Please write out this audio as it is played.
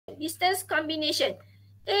business combination.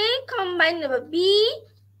 A combine with B,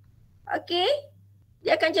 okay,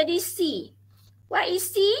 dia akan jadi C. What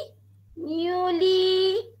is C?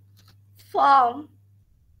 Newly formed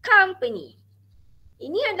company.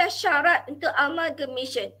 Ini adalah syarat untuk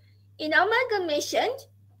amalgamation. In amalgamation,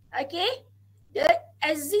 okay, the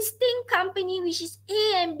existing company which is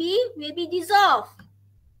A and B will be dissolved,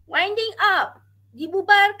 winding up,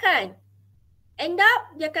 dibubarkan. End up,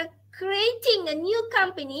 dia akan creating a new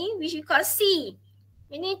company which we call C,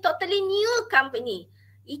 meaning totally new company.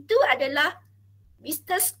 Itu adalah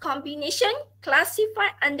business combination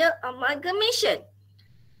classified under amalgamation.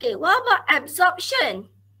 Okay, what about absorption?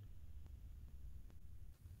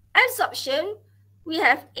 Absorption, we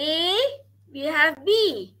have A, we have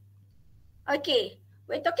B. Okay,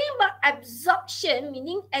 we're talking about absorption,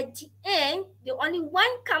 meaning at the end, the only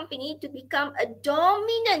one company to become a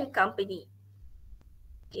dominant company.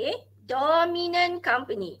 Okay, dominant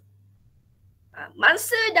company.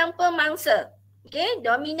 Mangsa dan pemangsa. Okay,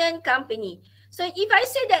 dominant company. So if I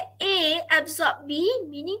say that A absorb B,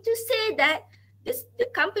 meaning to say that the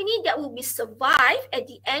company that will be survive at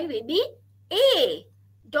the end will be A,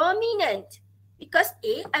 dominant, because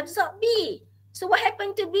A absorb B. So what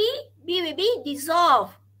happened to B? B will be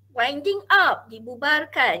dissolved, winding up,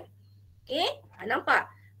 dibubarkan. Okay, nampak?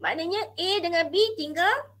 Maknanya A dengan B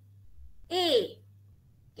tinggal A.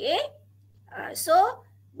 Okay, so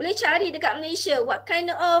boleh cari dekat Malaysia what kind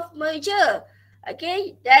of merger,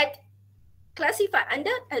 okay, that classified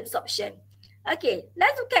under absorption. Okay,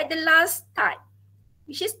 let's look at the last type,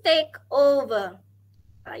 which is takeover.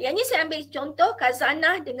 Yang ni saya ambil contoh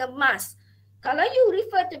khazanah dengan mas. Kalau you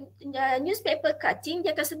refer to newspaper cutting,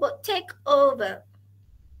 dia akan sebut takeover.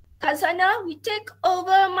 Khazanah, we take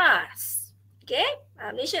over mas. Okay,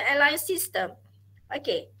 Malaysian Airlines system.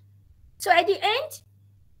 Okay, so at the end,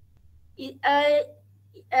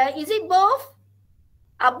 is it both?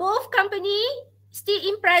 Are both company still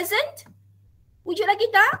in present? Wujud lagi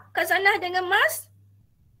tak khazanah dengan mas?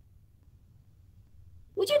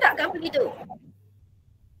 Wujud tak company tu?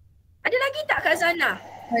 Ada lagi tak khazanah?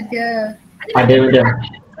 Ada.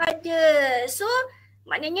 Ada. So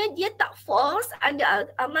maknanya dia tak falls under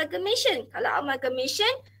amalgamation. Kalau amalgamation,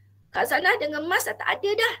 khazanah dengan mas dah tak ada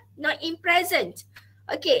dah. Not in present.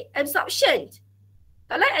 Okay, absorption.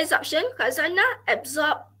 Kalau absorption, khazanah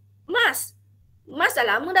absorb mas. Mas dah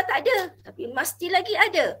lama dah tak ada, tapi mas still lagi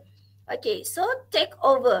ada. Okay, so take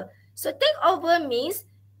over. So take over means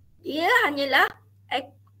dia hanyalah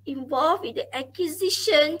involved with the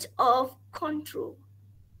acquisition of control.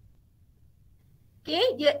 Okay,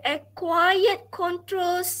 dia acquired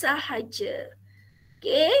control sahaja.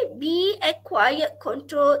 Okay, B acquired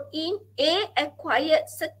control in A,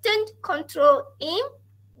 acquired certain control in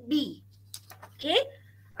B. Okay.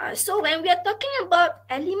 So when we are talking about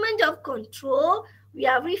element of control, we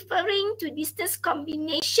are referring to business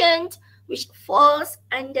combination which falls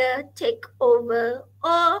under takeover,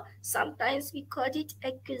 or sometimes we call it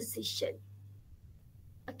acquisition.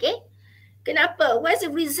 Okay. Kenapa? What's the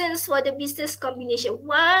reasons for the business combination?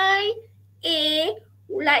 Why A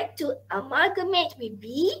would like to amalgamate with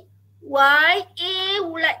B? Why A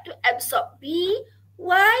would like to absorb B?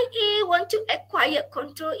 Why A want to acquire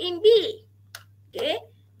control in B? Okay.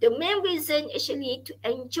 The main reason actually to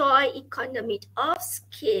enjoy economy of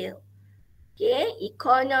scale. Okay,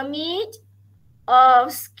 economy of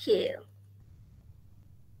scale.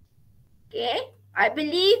 Okay, I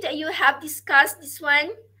believe that you have discussed this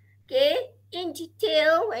one, okay, in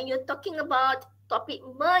detail when you're talking about topic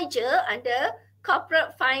merger under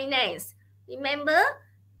corporate finance. Remember,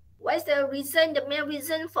 what's the reason, the main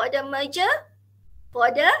reason for the merger? For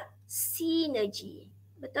the synergy.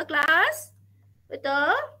 Betul kelas?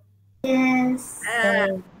 Betul? Yes.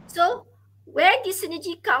 So, where did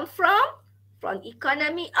synergy come from? From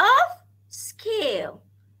economy of scale.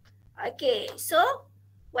 Okay, so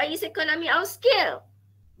what is economy of scale?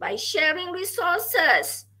 By sharing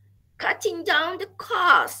resources, cutting down the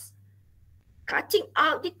cost, cutting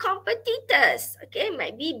out the competitors. Okay,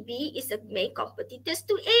 maybe B is the main competitors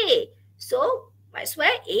to A. So, might as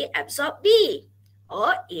well A absorb B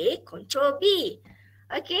or A control B.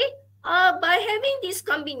 Okay. By having this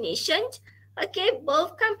combination, okay,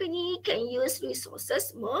 both company can use resources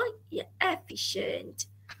more efficient.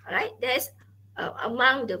 All right, that's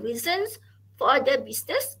among the reasons for the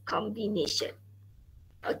business combination.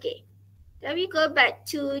 Okay, then we go back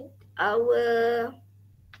to our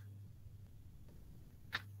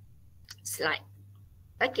slide.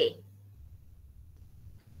 Okay.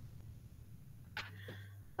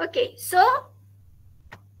 Okay, so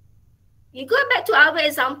we go back to our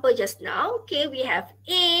example just now. Okay, we have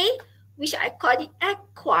A which I call it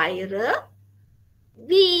acquirer,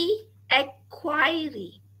 B,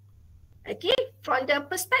 acquiree. Okay, from the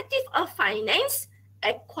perspective of finance,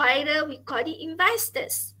 acquirer we call it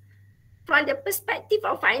investors. From the perspective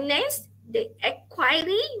of finance, the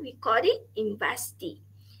acquiree we call it investee.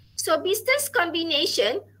 So business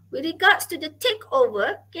combination with regards to the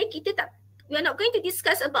takeover, okay, we are not going to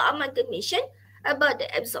discuss about amalgamation, about the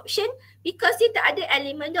absorption, because dia tak ada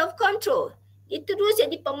element of control. Dia terus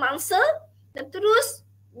jadi pemangsa dan terus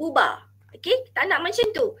bubar. Okay, tak nak macam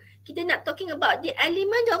tu. Kita nak talking about the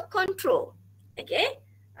element of control. Okay,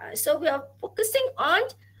 so we are focusing on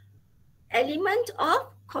element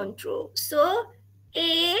of control. So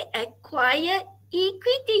A, acquired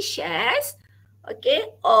equity shares, okay,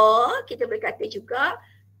 or kita boleh kata juga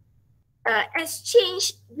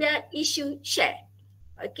exchange their issue share.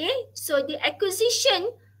 Okay, so the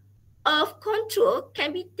acquisition of control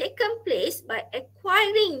can be taken place by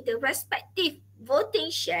acquiring the respective voting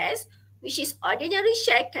shares, which is ordinary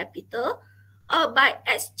share capital, or by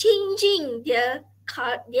exchanging their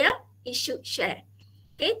issued share.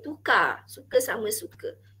 Okay, tukar, suka sama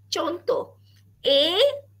suka. Contoh, A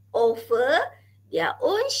offer their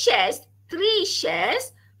own shares, 3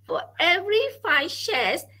 shares for every 5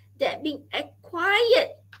 shares that being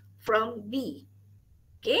acquired from B.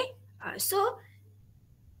 Okay, so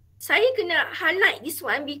saya kena highlight this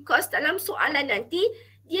one because dalam soalan nanti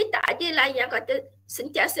dia tak adalah yang kata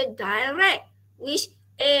sentiasa direct, which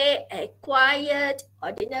A acquired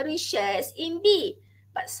ordinary shares in B,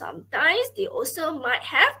 but sometimes they also might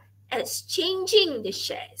have exchanging the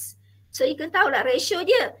shares. So you can tahu lah ratio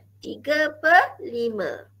dia 3/5.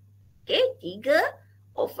 Okay, 3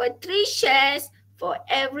 over 3 shares for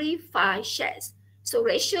every 5 shares. So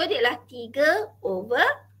ratio dia lah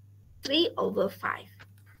 3/3/5.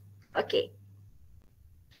 Okay.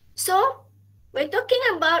 So when talking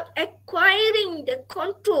about acquiring the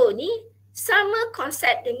control ni sama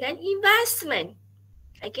konsep dengan investment.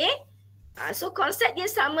 Okay. So konsep dia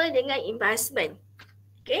sama dengan investment.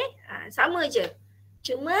 Okay. Sama je.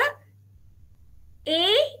 Cuma A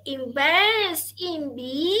invest in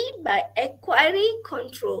B by acquiring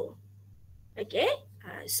control. Okay.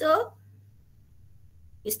 So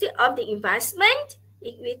instead of the investment,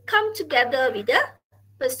 it will come together with the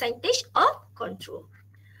percentage of control.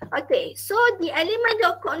 Okay, so the element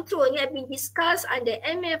of control have been discussed under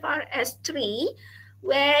MFRS 3,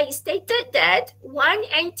 where it stated that one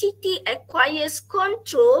entity acquires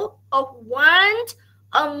control of one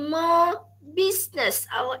or more business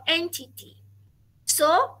or entity.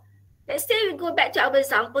 So let's say we go back to our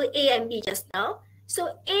example A and B just now.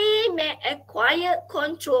 So A may acquire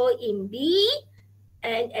control in B,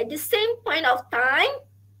 and at the same point of time,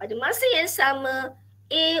 pada masa yang sama,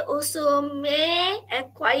 A also may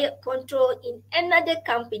acquire control in another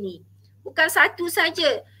company. Bukan satu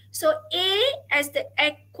saja. So A as the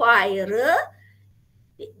acquirer,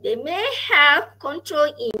 they may have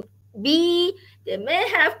control in B, they may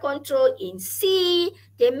have control in C,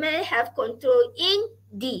 they may have control in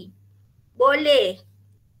D. Boleh.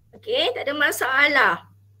 Okay, tak ada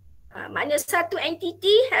masalah. Mana satu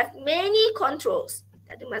entity have many controls.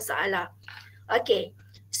 Tak ada masalah. Okay,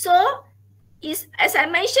 so as I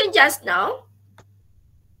mentioned just now,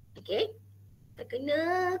 okay, kita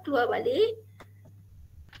kena keluar balik.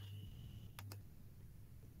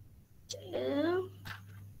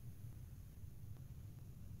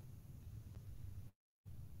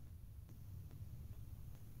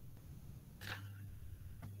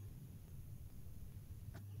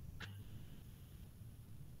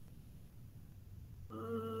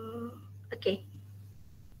 Okay.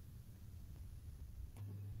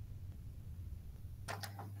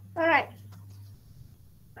 Alright.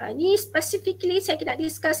 Ni specifically saya nak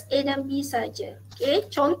discuss A dan B saja. Okay,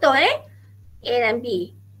 contoh A dan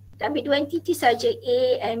B. Kita ambil 2 entity saja,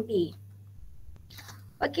 A and B.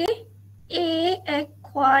 Okay, A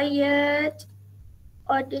acquired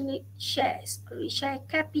ordinary shares, share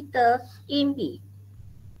capital in B.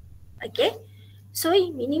 Okay, so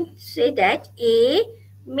meaning say that A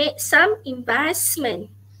made some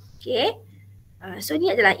investment. Okay, so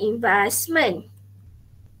ni adalah investment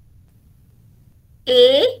A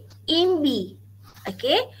in B.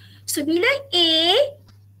 Okay, so bila A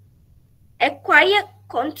acquire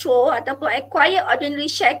control ataupun acquire ordinary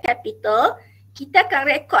share capital, kita akan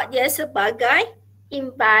rekod dia sebagai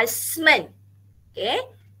investment. Okay,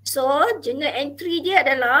 so journal entry dia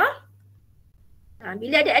adalah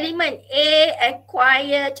bila ada elemen A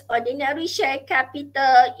acquired ordinary share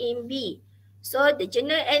capital in B, so the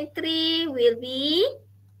journal entry will be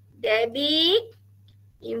debit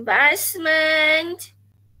investment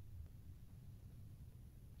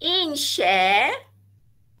in share,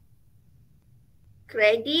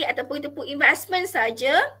 kredit ataupun kita put investment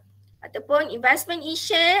saja, ataupun investment in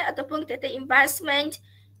share, ataupun kita kata investment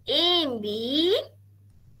in B.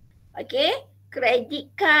 Okay,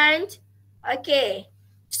 kreditkan. Okay,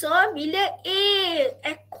 so bila A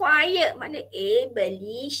acquire, mana A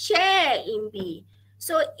beli share in B.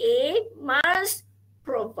 So A must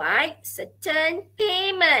provide certain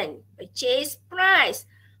payment, purchase price.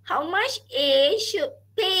 How much A should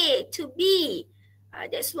pay to B?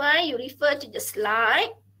 That's why you refer to the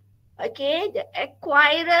slide. Okay, the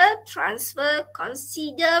acquirer transfer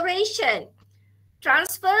consideration.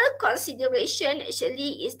 Transfer consideration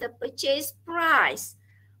actually is the purchase price.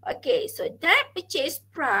 Okay, so that purchase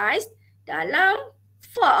price dalam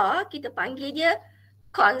FAR kita panggil dia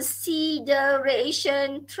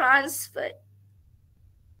consideration transfer.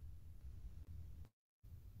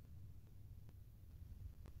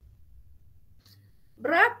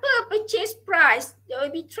 Berapa purchase price that will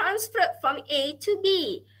be transferred from A to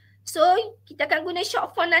B? So, kita akan guna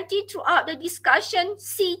short form nanti throughout the discussion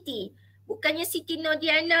CT. Bukannya Siti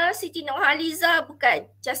Nodiana, Siti Nurhaliza, bukan.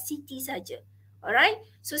 Just Siti saja. Alright?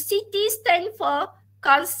 So, CT stand for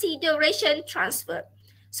consideration transfer.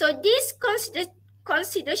 So, this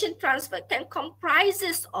consideration transfer can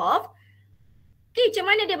comprises of, okay, macam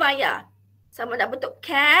mana dia bayar? Sama nak bentuk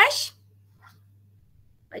cash.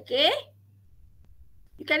 Okay.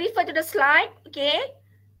 You can refer to the slide. Okay.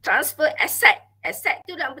 Transfer asset. Asset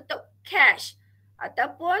tu dalam bentuk cash.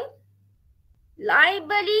 Ataupun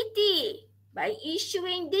liability by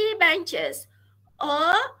issuing debentures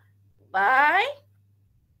or by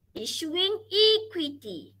issuing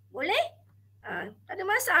equity. Boleh? Tak ada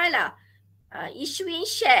masalah. Issuing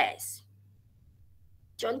shares.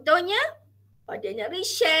 Contohnya, ordinary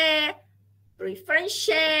share, preference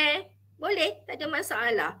share. Boleh, tak ada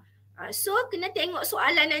masalah. So, kena tengok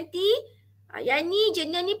soalan nanti. Yang ni,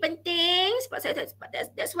 jenis ni penting. Sebab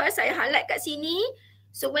that's why saya highlight kat sini.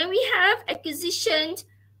 So when we have acquisition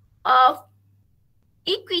of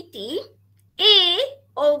equity A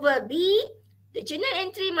over B, the journal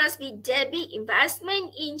entry must be debit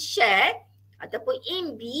investment in share ataupun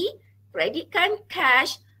in B, kreditkan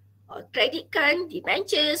cash or kreditkan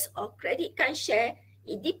debentures or kreditkan share.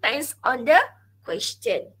 It depends on the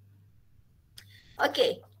question.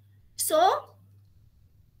 Okay, so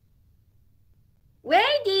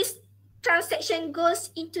where this transaction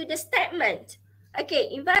goes into the statement?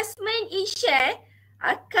 Okay, investment in share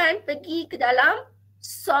akan pergi ke dalam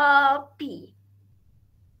SOP.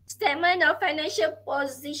 Statement of Financial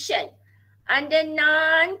Position under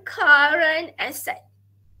non-current asset.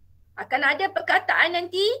 Akan ada perkataan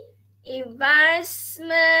nanti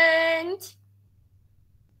investment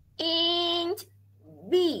in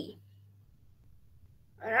B.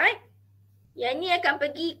 Alright. Yang ni akan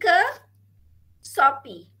pergi ke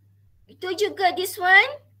SOP. Itu juga this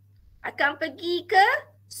one akan pergi ke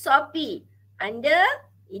SOP. Under,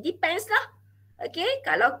 it depends lah. Okay,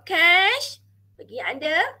 kalau cash, pergi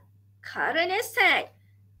under current asset.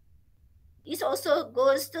 This also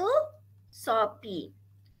goes to SOP.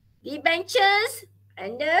 Debentures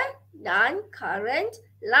under non-current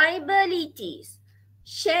liabilities.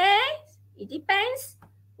 Shares, it depends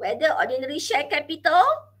whether ordinary share capital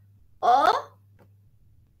or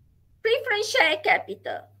preference share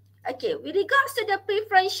capital. Okay, with regards to the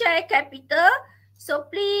preference share capital, so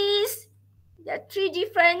please, the three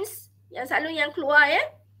difference yang selalu yang keluar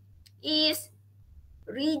is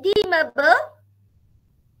redeemable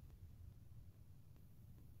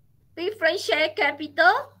preference share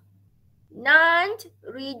capital,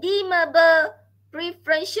 non-redeemable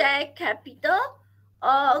preference share capital,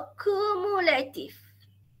 or cumulative.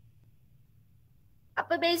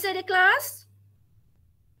 Apa beza di kelas?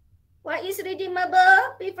 What is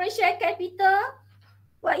redeemable preference share capital?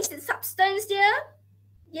 What is the substance dia?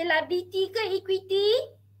 Dia liability ke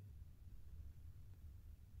equity?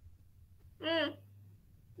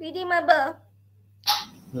 Redeemable.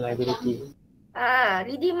 Liability.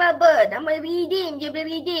 Redeemable. Nama redeem, dia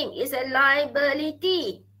boleh redeem. Is a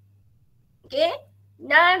liability. Okay.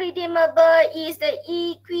 Non-redeemable is the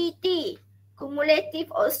equity. Cumulative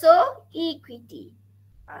also equity.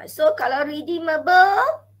 So kalau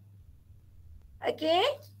redeemable, okay,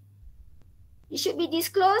 it should be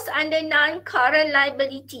disclosed under non-current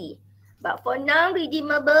liability. But for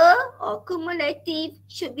non-redeemable or cumulative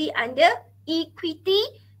should be under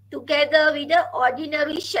equity together with the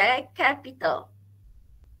ordinary share capital.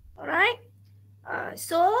 Alright.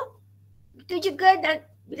 So, itu juga dan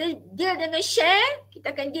bila deal dengan share,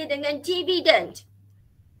 kita akan deal dengan dividend.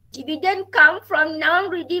 Dividend come from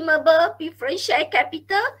non-redeemable preference share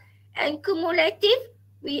capital and cumulative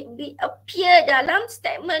we appear dalam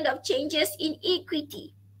statement of changes in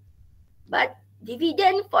equity. But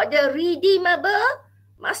dividend for the redeemable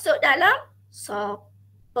masuk dalam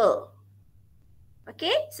SOPA.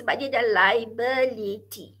 Okay, sebab dia dah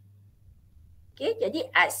liability. Okay, jadi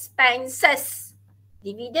expenses.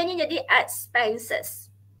 Dividend ni jadi expenses.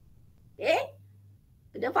 Okay,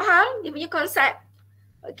 sudah faham dia punya konsep?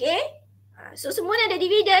 Okay, so semua ni ada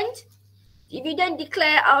dividend. Dividend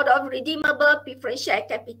declared out of redeemable preferred share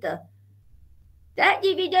capital. That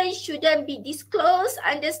dividend shouldn't be disclosed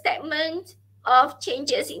under statement of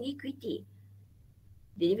changes in equity.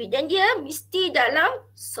 Dividend dia mesti dalam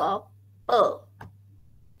SOPA.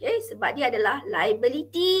 Okay, sebab dia adalah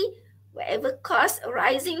liability. Whatever cost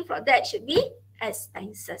arising from that should be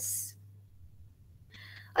expenses.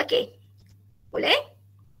 Okay, boleh?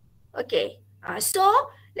 Okay, so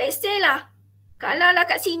let's say lah, kalau lah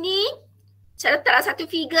kat sini, saya letaklah satu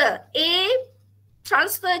figure. A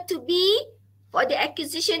transfer to B for the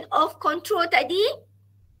acquisition of control tadi,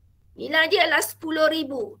 nilai dia adalah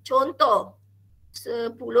 10,000. Contoh,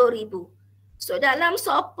 10,000. So dalam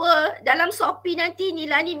SOPI nanti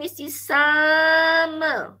nilai ni mesti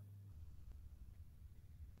sama.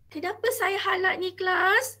 Kenapa saya highlight ni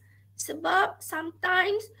kelas? Sebab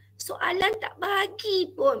sometimes soalan tak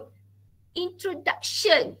bagi pun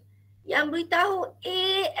introduction yang beritahu A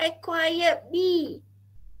acquired B.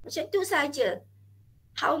 Macam tu saja.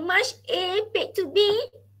 How much A paid to B?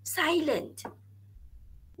 Silent.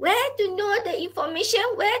 Where to know the information?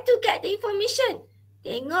 Where to get the information?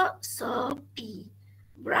 Tengok SOPI.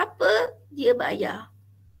 Berapa dia bayar?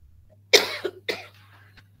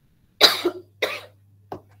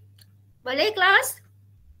 Boleh kelas?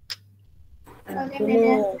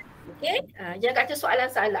 Boleh. Okay, jangan kata soalan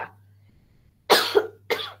salah.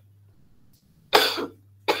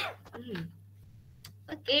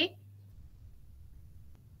 Okay.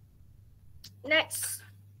 Next.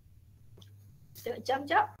 Tengok jam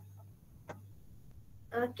jap.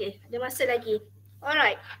 Okay, ada masa lagi.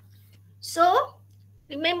 Alright. So,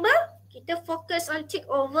 remember kita fokus on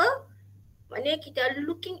takeover. Maknanya kita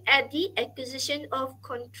looking at the acquisition of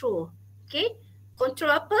control. Okay.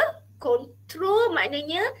 Control apa? Control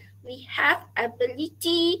maknanya we have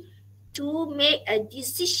ability to make a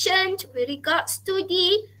decision with regards to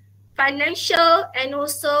the financial and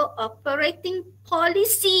also operating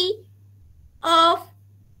policy of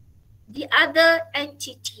the other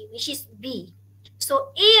entity, which is B.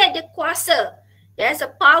 So A ada kuasa. There's a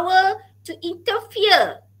power to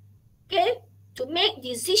interfere, okay, to make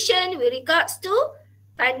decision with regards to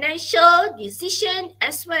financial decision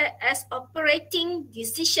as well as operating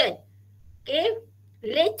decision, okay,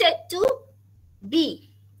 related to B.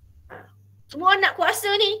 Semua nak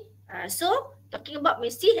kuasa ni. So talking about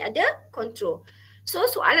mesti ada control. So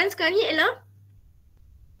soalan sekarang ni ialah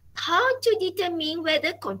how to determine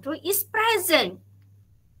whether control is present.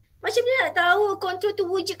 Macam mana nak tahu control tu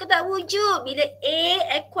wujud ke tak wujud? Bila A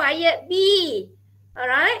acquired B.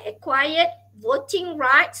 Alright, acquired voting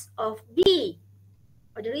rights of B.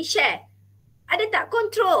 Ordinary share. Ada tak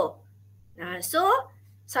control? So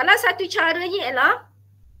salah satu caranya ialah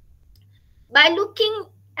by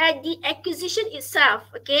looking at the acquisition itself,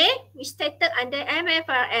 okay, which stated under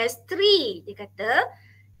FAR620. Dia kata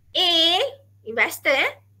A, investor,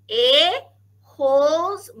 A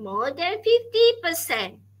holds more than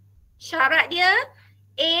 50%. Syarat dia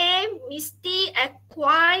A mesti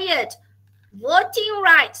acquired voting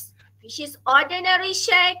rights, which is ordinary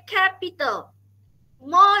share capital,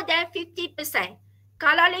 more than 50%.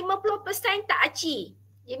 Kalau 50% tak aci.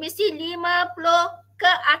 Dia mesti 50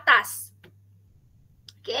 ke atas.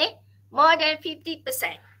 Okay, more than 50%.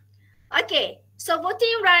 Okay, so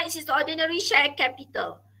voting rights is ordinary share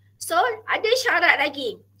capital. So ada syarat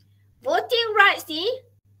lagi. Voting rights ni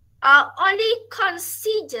are only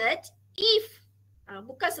considered if,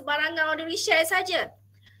 bukan sebarangan ordinary share saja.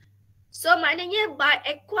 So maknanya by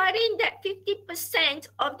acquiring that 50%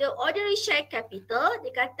 of the ordinary share capital,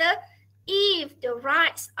 dia kata if the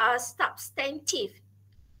rights are substantive.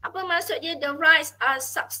 Apa maksud dia the rights are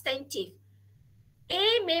substantive?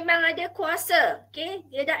 A memang ada kuasa, okay?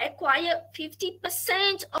 Dia dah acquire 50%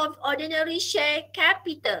 of ordinary share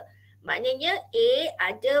capital. Maknanya A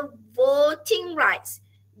ada voting rights.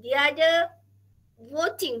 Dia ada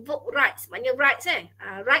vote rights. Maknanya rights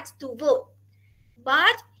rights to vote.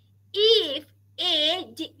 But if A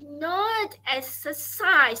did not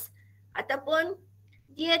exercise ataupun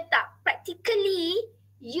dia tak practically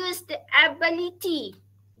use the ability,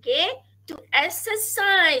 okay, to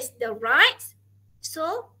exercise the rights,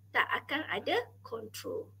 so tak akan ada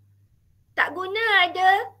control. Tak guna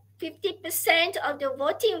ada 50% of the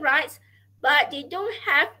voting rights but they don't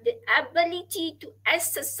have the ability to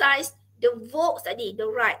exercise the votes tadi, the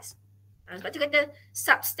rights. Sebab tu kata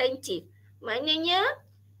substantive. Maknanya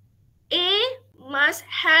A must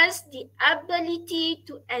has the ability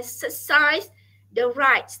to exercise the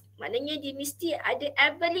rights. Maknanya dia mesti ada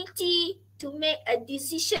ability to make a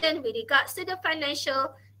decision with regards to the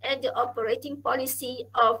financial and the operating policy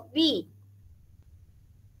of B.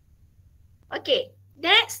 Okay,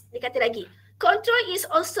 next dia kata lagi. Control is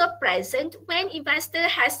also present when investor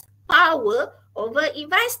has power over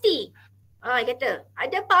investee. Dia kata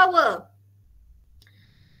ada power.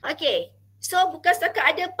 Okay, so bukan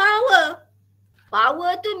setakat ada power.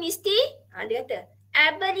 Power tu mesti, dia kata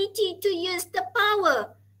ability to use the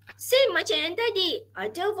power. Same macam yang tadi,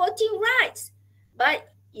 ada voting rights. But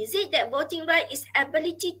is it that voting right is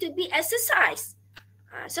ability to be exercised?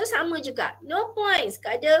 So sama juga, no points.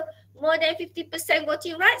 Ada more than 50%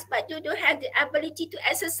 voting rights but you don't have the ability to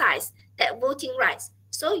exercise that voting rights.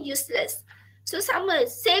 So useless. So sama,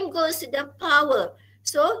 same goes to the power.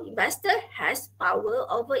 So investor has power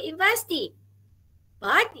over investee.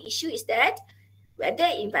 But the issue is that whether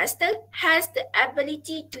investor has the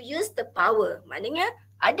ability to use the power. Maknanya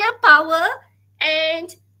ada power and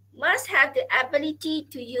must have the ability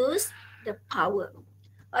to use the power.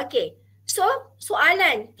 Okay, so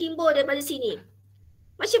soalan timbul daripada sini.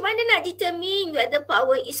 Macam mana nak determine whether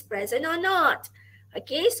power is present or not?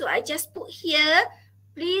 Okay, so I just put here,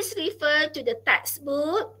 please refer to the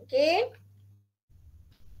textbook, okay.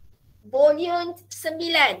 Volume 9.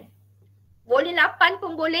 Volume 8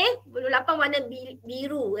 pun boleh, volume 8 warna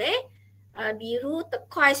biru biru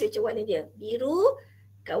turquoise macam warna dia. Biru,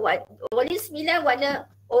 volume 9 warna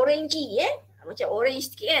orangey macam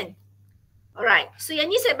orange sikit kan. Alright, so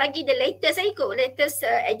yang ni saya bagi the latest, saya ikut latest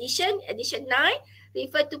edition 9.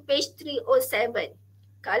 Refer to page 307.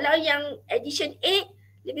 Kalau yang edition 8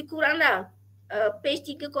 lebih kurang lah.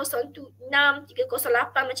 Page 306, 308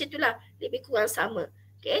 macam tu lah. Lebih kurang sama.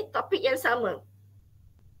 Okay, topik yang sama.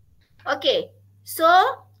 Okay, so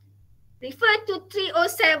refer to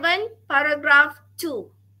 307 paragraph 2.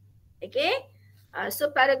 Okay, so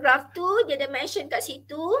paragraph 2 dia ada mention kat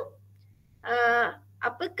situ.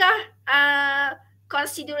 Apakah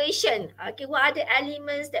consideration, okay, what are the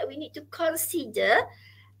elements that we need to consider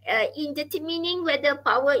in determining whether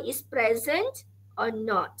power is present or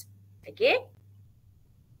not. Okay,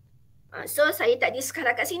 so saya tak discuss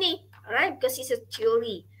kat sini, alright, because it's a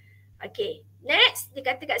theory. Okay, next dia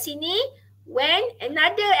kata kat sini, when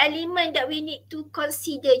another element that we need to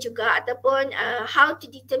consider juga ataupun how to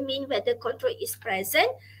determine whether control is present,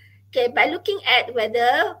 okay, by looking at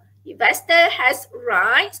whether investor has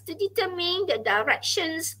rights to determine the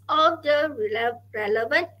directions of the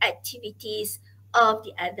relevant activities of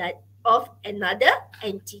another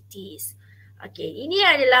entities. Okay, ini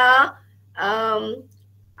adalah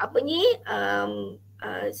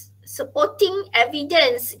supporting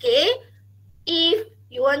evidence, okay, if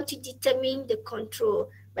you want to determine the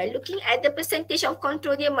control. By looking at the percentage of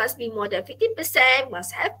control, dia must be more than 50%,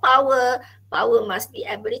 must have power must be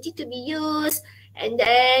ability to be used, and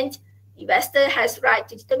then investor has right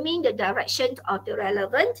to determine the direction of the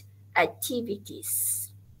relevant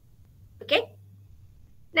activities. Okay,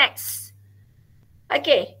 next.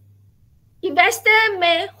 Okay, investor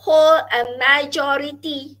may hold a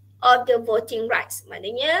majority of the voting rights.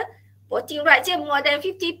 Maknanya voting rights dia more than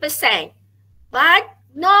 50%, but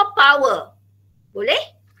no power. Boleh?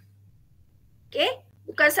 Okay,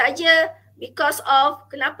 bukan saja because of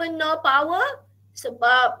kenapa no power,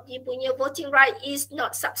 sebab dia punya voting right is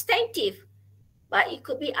not substantive, but it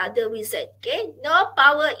could be other reason. Okay, no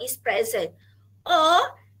power is present,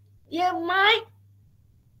 or dia might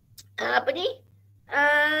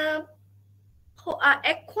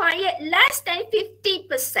acquired less than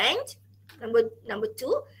 50%, number 2,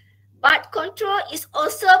 but control is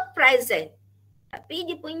also present. Tapi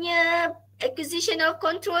dia punya acquisition of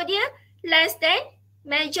control dia less than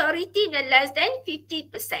majority dan less than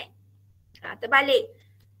 50%. Terbalik.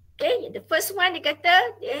 Okay, the first one dia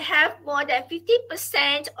kata they have more than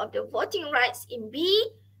 50% of the voting rights in B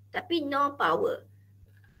tapi no power.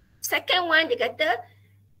 Second one dia kata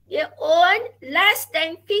they own less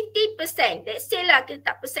than 50%. Let's say lah kita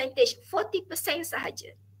tak percentage, 40%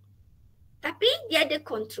 sahaja. Tapi dia ada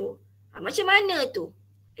control. Macam mana tu?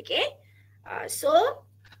 Okay. So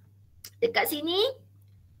dekat sini,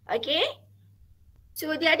 okay.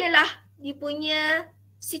 So dia adalah dia punya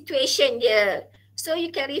situation dia. So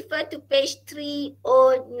you can refer to page 309.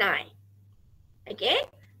 Okay,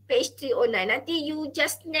 page 309. Nanti you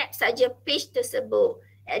just snap saja page tersebut.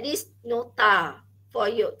 At least nota for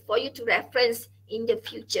you to reference in the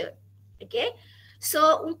future. Okay,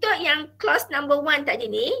 So untuk yang clause number 1 tadi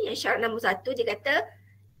ni, yang syarat nombor 1, dia kata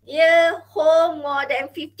dia hold more than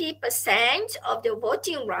 50% of the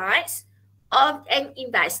voting rights of an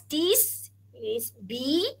investee, is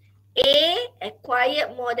B. A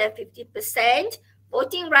acquired more than 50%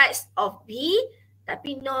 voting rights of B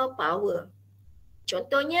tapi no power.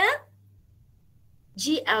 Contohnya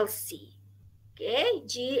GLC. Okay,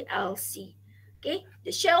 GLC. Okay,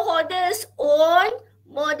 the shareholders own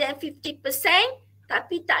more than 50%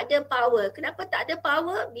 tapi tak ada power. Kenapa tak ada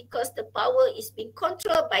power? Because the power is being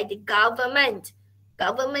controlled by the government.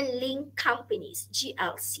 Government linked companies,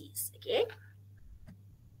 GLCs. Okay.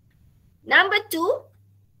 Number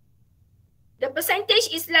 2, the percentage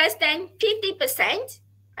is less than 50%.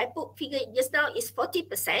 I put figure just now is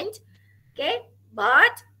 40%. Okay,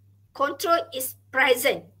 but control is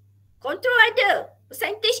present. Control ada,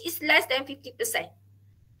 percentage is less than 50%.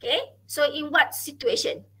 Okay, so in what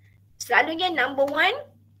situation? Selalunya number 1,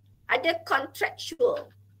 ada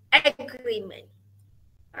contractual agreement.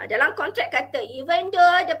 Dalam kontrak kata, even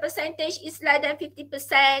though the percentage is less than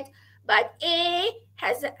 50%, but A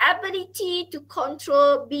has the ability to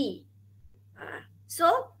control B.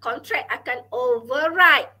 So, kontrak akan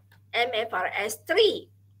override MFRS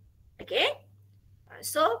 3. Okay.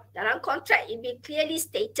 So, dalam kontrak it be clearly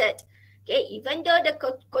stated. Okay, even though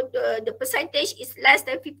the percentage is less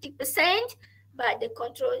than 50%, but the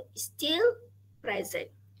control is still present.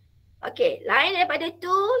 Okay, lain daripada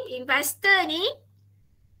tu, investor ni,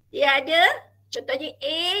 dia ada, contohnya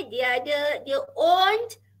A, dia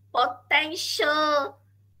owned potential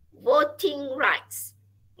voting rights.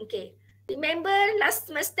 Okay. Remember last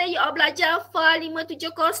semester you all belajar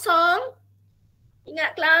FAR620?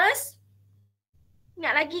 Ingat kelas?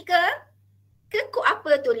 Ingat lagi ke? Ke kod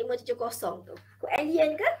apa tu 570 tu? Kod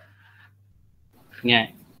alien ke? Ingat.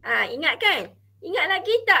 Ingat kan? Ingat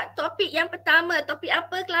lagi tak topik yang pertama? Topik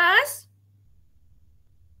apa kelas?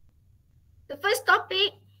 The first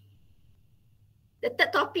topic. The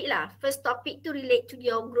third topic lah. First topic to relate to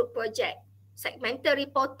your group project. Segmental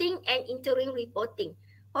reporting and interim reporting.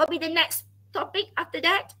 What will be the next topic after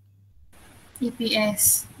that?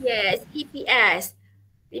 EPS. Yes, EPS.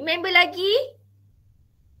 Remember lagi?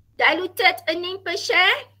 Diluted earning per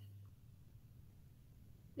share?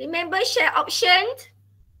 Remember share option?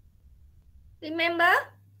 Remember?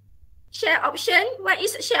 Share option? What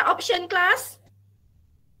is share option class?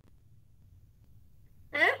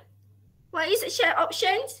 What is share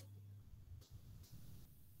options?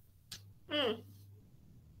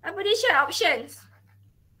 Apa dia share options?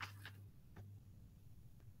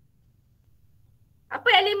 Apa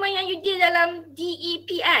elemen yang you deal dalam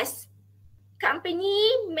DEPS?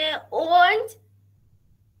 Company may own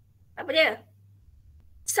apa dia?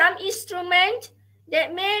 Some instrument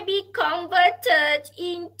that may be converted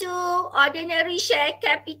into ordinary share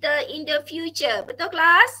capital in the future. Betul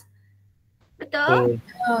kelas? Betul?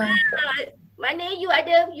 Mana you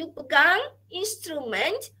pegang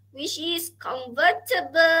instrument which is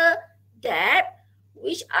convertible debt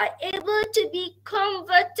which are able to be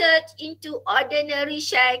converted into ordinary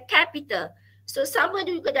share capital. So sama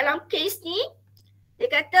juga dalam case ni, dia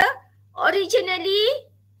kata originally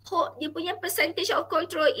dia punya percentage of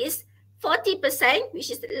control is 40% which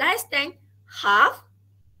is less than half,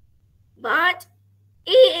 but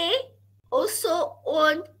A also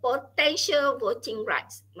own potential voting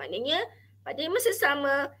rights. Maknanya pada masa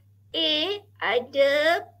sama A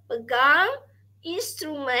ada pegang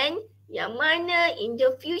instrumen yang mana in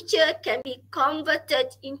the future can be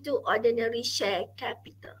converted into ordinary share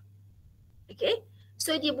capital. Okay,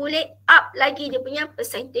 so dia boleh up lagi dia punya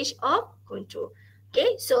percentage of control.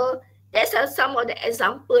 Okay, so that's some of the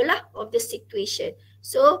example lah of the situation.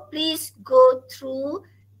 So please go through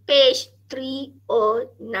page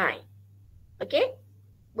 309. Okay,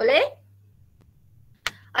 boleh?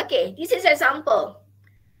 Okay, this is example.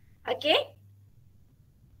 Okay.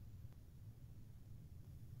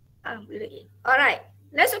 Alright,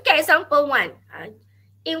 let's look at example 1.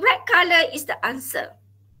 In red color is the answer.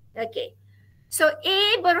 Okay, so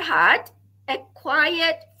A Berhad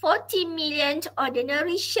acquired 40 million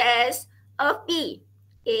ordinary shares of B.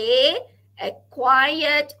 A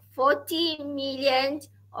acquired 40 million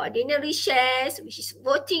ordinary shares which is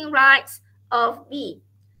voting rights of B.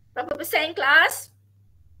 Berapa persen kelas?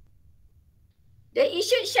 The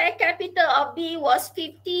issued share capital of B was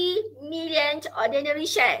 50 million ordinary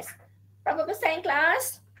shares. Berapa persen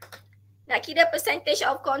kelas? Nak kira percentage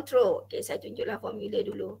of control. Okay, saya tunjuklah formula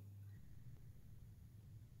dulu.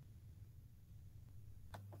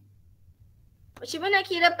 Macam mana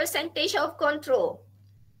kira percentage of control?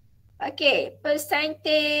 Okay,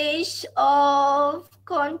 percentage of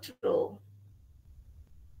control.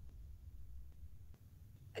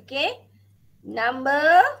 Okay.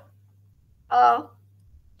 Number of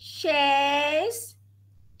shares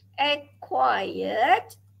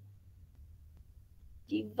acquired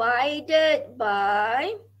divided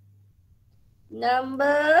by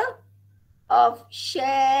number of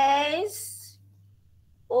shares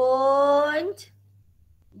owned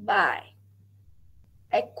by.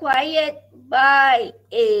 Acquired by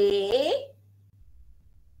A,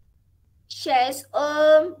 shares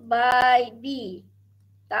owned by B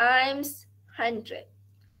times 100.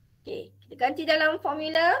 Okay, kita ganti dalam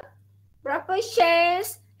formula. Berapa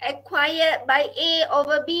shares acquired by A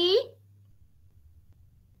over B?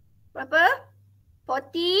 Berapa?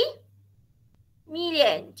 40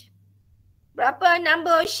 million. Berapa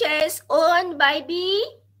number of shares owned by B?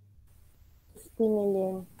 50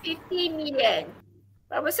 million. 50 million.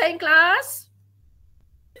 Berapa persen kelas?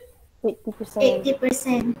 80%.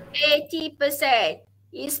 80%. 80%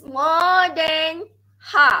 is more than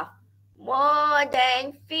half. More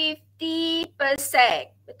than 50%.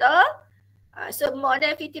 Betul? So more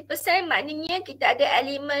than 50% maknanya kita ada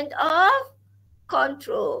element of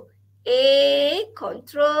control. A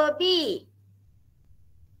control B.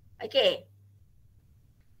 Okay.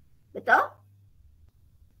 Betul?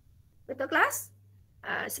 Betul kelas?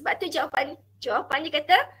 Sebab tu jawapan dia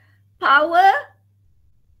kata power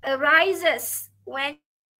arises when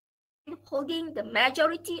holding the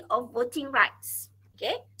majority of voting rights.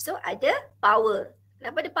 Okay, so ada power.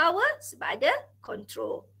 Kenapa ada power? Sebab ada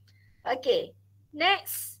control. Okay,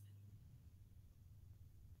 next.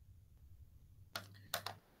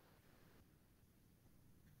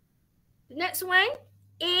 The next one,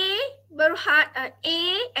 A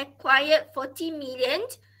acquired 40 million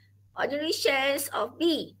ordinary shares of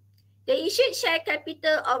B. The issued share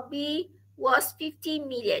capital of B was 50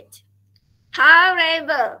 million.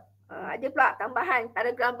 However, ada pula tambahan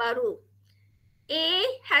paragraf baru. A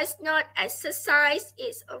has not exercised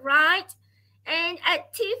its right and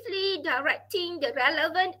actively directing the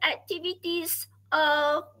relevant activities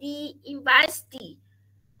of the investee.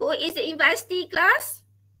 Who is the investee, class?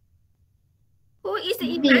 Who is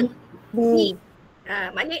the investee? B.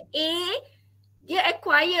 Maknanya A, dia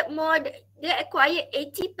acquired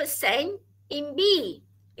 80% in B.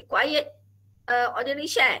 Acquired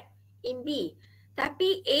ordinary share in B.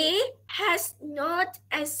 Tapi A has not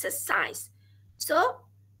exercised. So,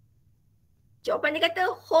 jawapan dia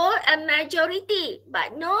kata hold a majority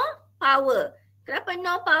but no power. Kenapa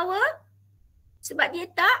no power? Sebab dia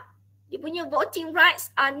punya voting rights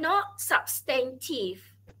are not substantive.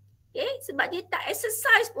 Okay, sebab dia tak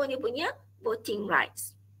exercise pun dia punya voting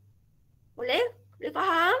rights. Boleh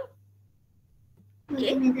faham?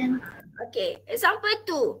 Okay. Okay, example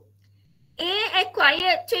 2. A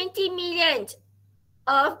acquired 20 million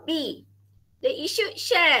of B. The issued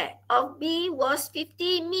share of B was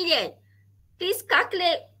 50 million. Please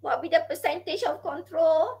calculate what will be the percentage of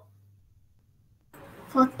control.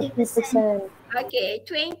 40%. Okay,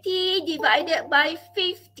 20 divided by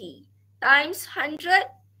 50 times 100.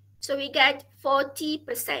 So we get 40%.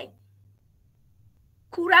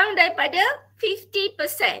 Kurang daripada 50%.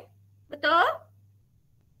 Betul?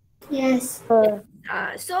 Yes.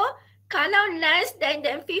 So kalau less than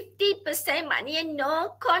 50% maknanya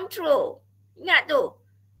no control. Ingat tu.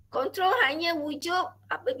 Control hanya wujud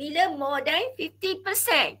apabila more than 50%.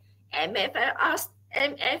 MFRS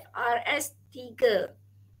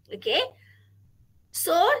 3. Okay.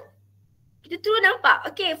 So kita terus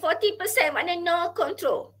nampak. Okay, 40% maknanya no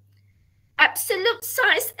control. Absolute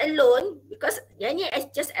size alone, because yang ni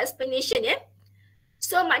just explanation ya.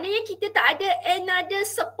 So maknanya kita tak ada another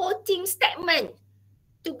supporting statement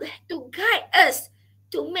to guide us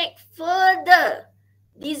to make further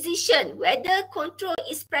decision whether control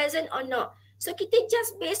is present or not. So kita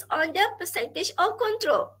just based on the percentage of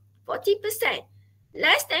control, 40%.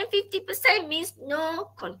 Less than 50% means no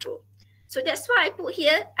control. So that's why I put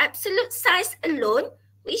here absolute size alone,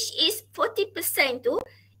 which is 40% tu,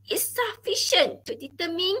 is sufficient to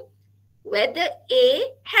determine whether A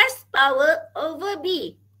has power over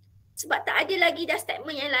B. Sebab tak ada lagi dah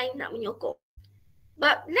statement yang lain nak menyokong.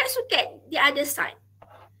 But let's look at the other side.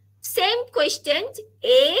 Same question,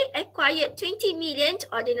 A acquired 20 million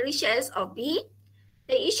ordinary shares of B.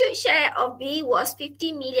 The issued share of B was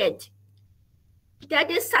 50 million. Kita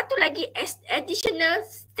ada satu lagi additional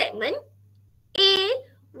statement. A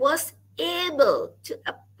was able to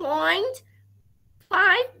appoint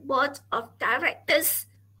 5 board of directors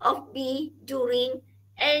of B during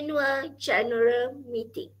annual general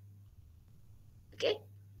meeting. Okay.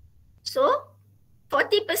 So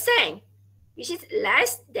 40%, which is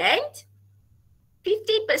less than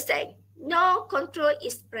 50%. No control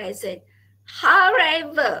is present.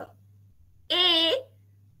 However, A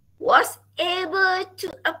was able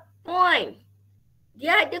to appoint.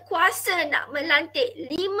 Dia ada kuasa nak melantik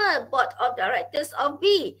 5 board of directors of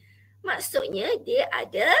B. Maksudnya dia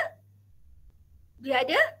ada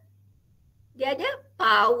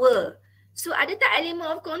power. So ada tak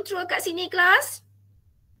element of control kat sini kelas?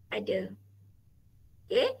 Ada.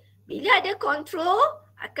 Okay. Bila ada control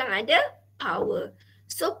akan ada power.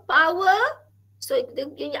 So power, so the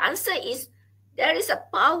answer is there is a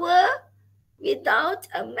power without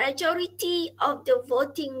a majority of the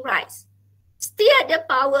voting rights. Still ada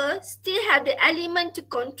power, still have the element to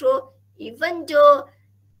control, even though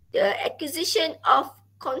the acquisition of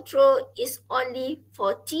control is only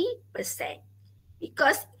 40%.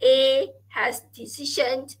 Because A has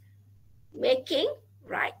decision making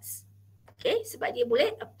rights. Okay, sebab dia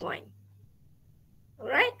boleh appoint.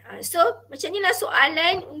 Alright, so macam inilah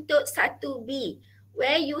soalan untuk 1B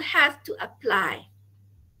where you have to apply.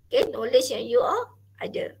 Okay, knowledge yang you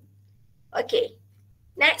ada. Okay,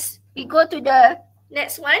 next we go to the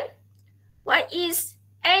next one. What is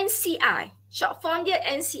NCI? Short form dia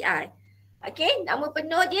NCI. Okay, nama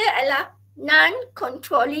penuh dia adalah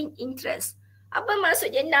non-controlling interest. Apa maksud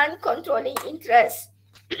dia non-controlling interest?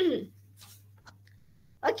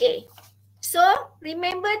 Okay, so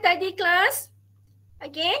remember tadi kelas?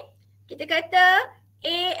 Okay, kita kata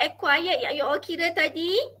A acquired yang you all kira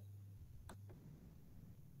tadi.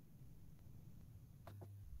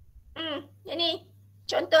 Yang ni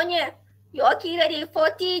contohnya you all kira di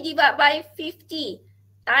 40 divided by 50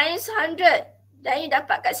 times 100 dan you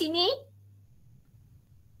dapat kat sini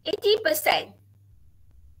 80%.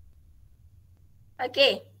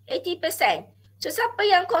 Okay, 80%. So siapa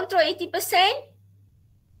yang control 80%?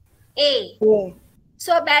 A.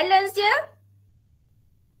 So balance dia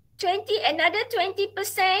 20, another 20%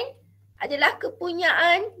 adalah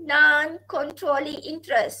kepunyaan non-controlling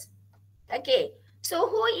interest. Okay, so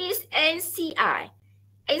who is NCI?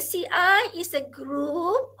 NCI is a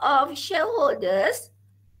group of shareholders,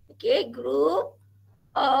 okay, group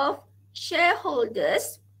of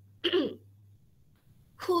shareholders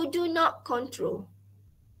who do not control.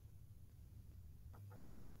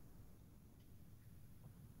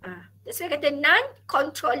 That's why kata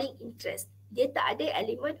non-controlling interest. Dia tak ada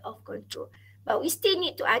element of control. But we still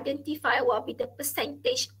need to identify what will be the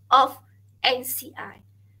percentage of NCI.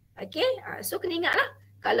 Okay, so kena ingatlah.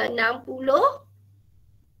 Kalau 60,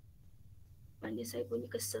 mana saya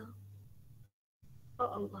punya kesel?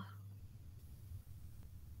 Oh Allah.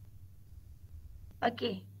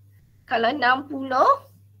 Okay, kalau 60,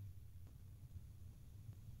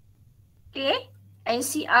 okay,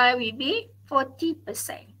 NCI will be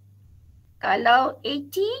 40%. Kalau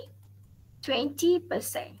 80, 20%.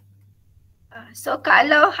 So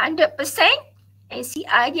kalau 100%,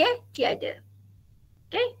 NCI dia tiada.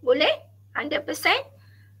 Okay, boleh? 100%.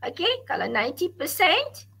 Okay, kalau 90%,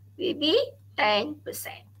 will be 10%.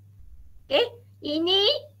 Okay, ini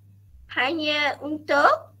hanya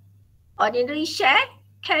untuk ordinary share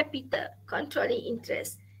capital, controlling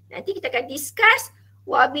interest. Nanti kita akan discuss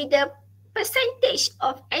what will be the percentage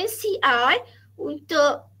of NCI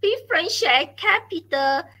untuk preference share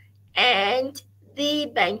capital and the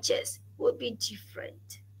benches will be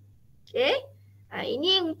different. Okay,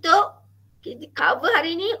 ini untuk kita cover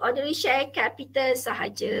hari ni ordinary share capital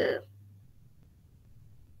sahaja.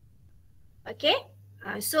 Okay,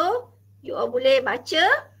 so you all boleh baca.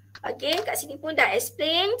 Okay, kat sini pun dah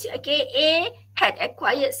explain. Okay, A had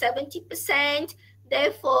acquired 70%.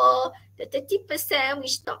 Therefore, the 30%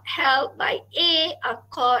 which not held by A are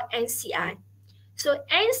called NCI. So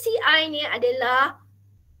NCI ni adalah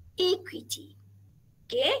equity.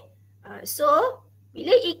 Okay, so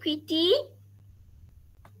bila equity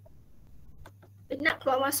nak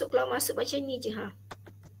keluar masuk macam ni je ha.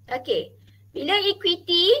 Okay, bila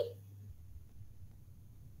equity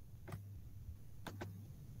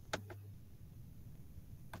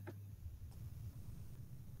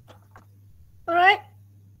alright,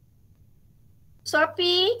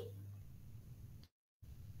 Sophie,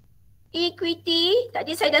 equity,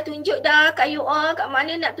 tadi saya dah tunjuk dah kat you all kat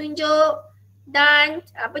mana nak tunjuk. Dan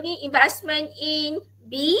apa ni, investment in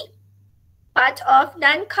B, part of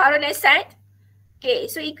non-current asset. Okay,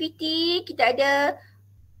 so equity kita ada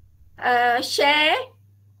share,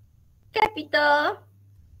 capital.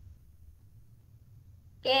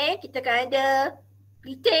 Okay, kita akan ada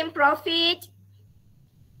retain profit.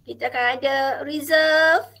 Kita akan ada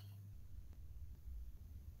reserve.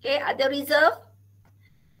 Okay, ada reserve.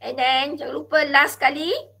 And then jangan lupa last kali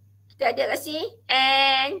kita ada kat sini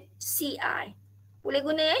NCI. Boleh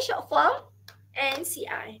guna ya short form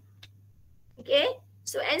NCI. Okay.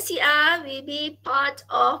 So NCR will be part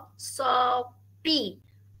of SOP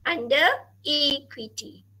under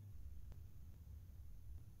equity.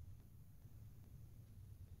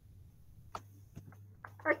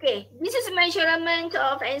 Okay, this is measurement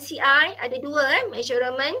of NCI. Ada dua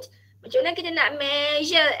measurement. Macam mana kita nak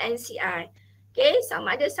measure NCI? Okay,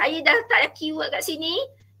 sama ada saya dah tak keyword kat sini.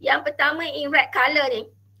 Yang pertama in red color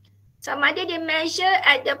ni. Sama ada dia measure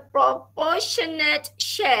at the proportionate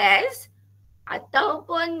shares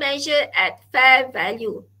ataupun measure at fair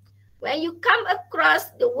value. When you come across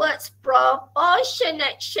the words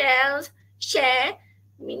proportionate share,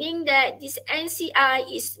 meaning that this NCI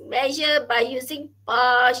is measured by using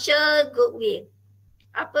partial goodwill.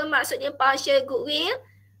 Apa maksudnya partial goodwill?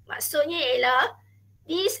 Maksudnya ialah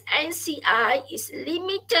this NCI is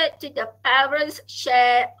limited to the parent's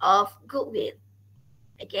share of goodwill.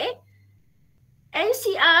 Okay.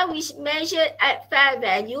 NCI which measured at fair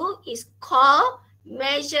value is called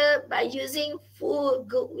measured by using full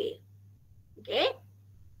goodwill. Okay.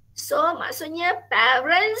 So maksudnya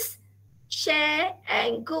parents share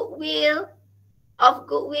and goodwill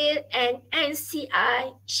and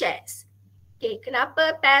NCI shares. Okay,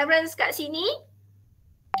 kenapa parents kat sini?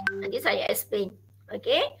 Nanti saya explain.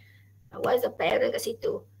 Okay, what's the parent kat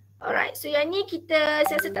situ? Alright, so yang ni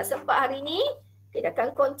saya tak sempat hari ni. Kita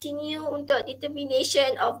akan continue untuk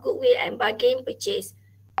determination of goodwill and bargain purchase.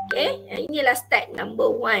 Okay, yang inilah step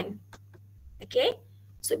number 1. Okay,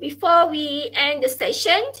 so before we end the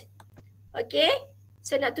session, okay,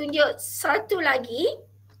 saya nak tunjuk satu lagi.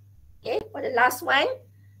 Okay, for the last one.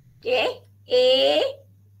 Okay, A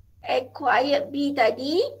acquired B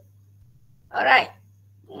tadi. Alright.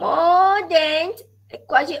 More than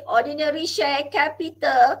acquired ordinary share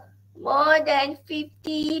capital more than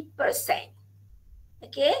 50%.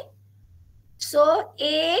 Okay. So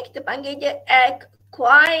A kita panggil dia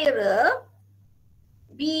acquirer.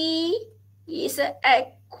 B is an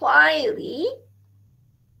acquiree.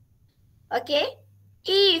 Okay.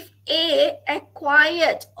 If A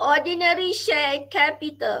acquired ordinary share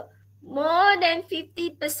capital more than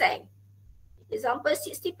 50%, example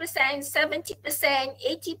 60%, 70%,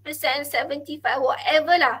 80%, 75%,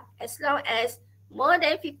 whatever lah, as long as more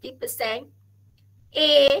than 50%,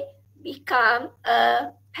 A become a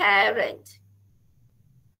parent.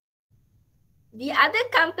 The other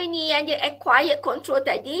company yang dia acquired control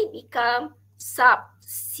tadi become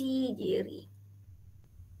subsidiary.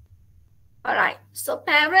 Alright, so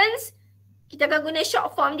parents, kita akan guna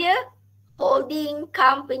short form dia, holding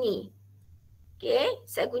company. Okay,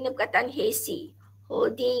 saya guna perkataan HC,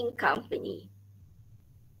 holding company.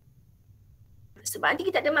 Sebab nanti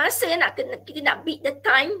kita ada masa kita nak beat the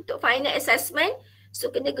time untuk final assessment. So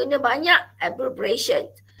kena guna banyak abbreviation.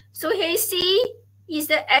 So HC is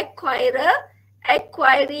the acquirer,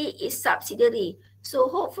 acquiree is subsidiary. So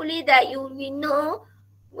hopefully that you will know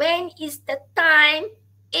when is the time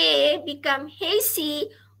A become HC,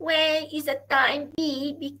 when is the time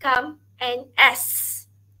B become an S.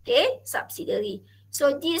 Okay, subsidiary.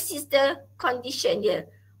 So this is the condition here.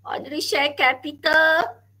 Ordinary share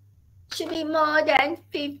capital should be more than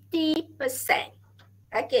 50%.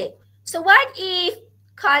 Okay, so what if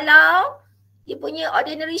kalau dia punya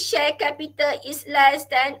ordinary share capital is less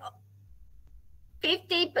than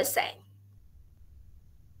 50%?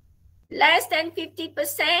 Less than 50%,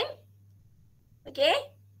 okay,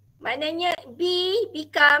 maknanya B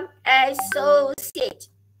become associate.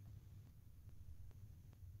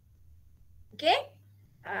 Okay,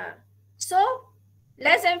 so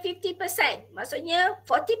less than 50%, maksudnya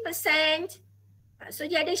 40%. So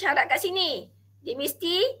dia ada syarat kat sini. Dia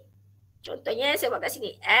mesti, contohnya saya buat kat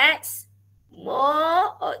sini, X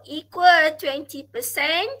more or equal 20%,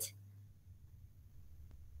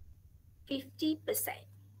 50%.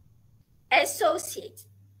 Associate.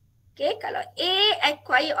 Okay, kalau A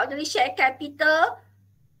acquire ordinary share capital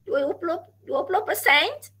 20%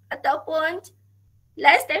 ataupun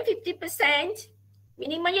less than 50%,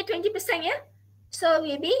 minimumnya 20% ya. So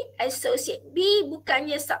will be associate. B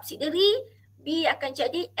bukannya subsidiary, B akan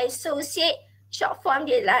jadi associate, short form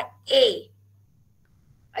dia lah A.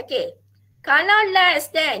 Okay, kalau less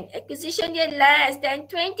than, acquisition dia less than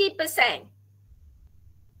 20%,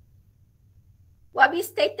 what be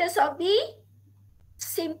status of B?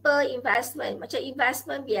 Simple investment, macam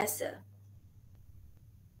investment biasa.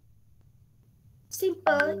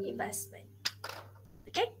 Simple investment.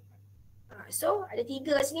 Okay. So ada 3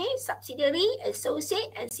 sini, subsidiary,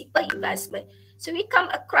 associate and simple investment. So we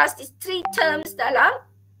come across these 3 terms dalam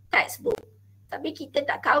textbook. Tapi kita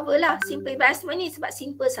tak cover lah simple investment ni sebab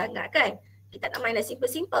simple sangat kan. Kita nak main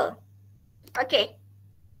simple-simple. Okay.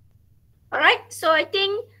 Alright, so I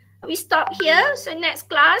think We stop here. So next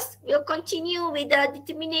class, we'll continue with the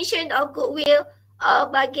determination of goodwill or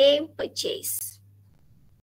bargain purchase.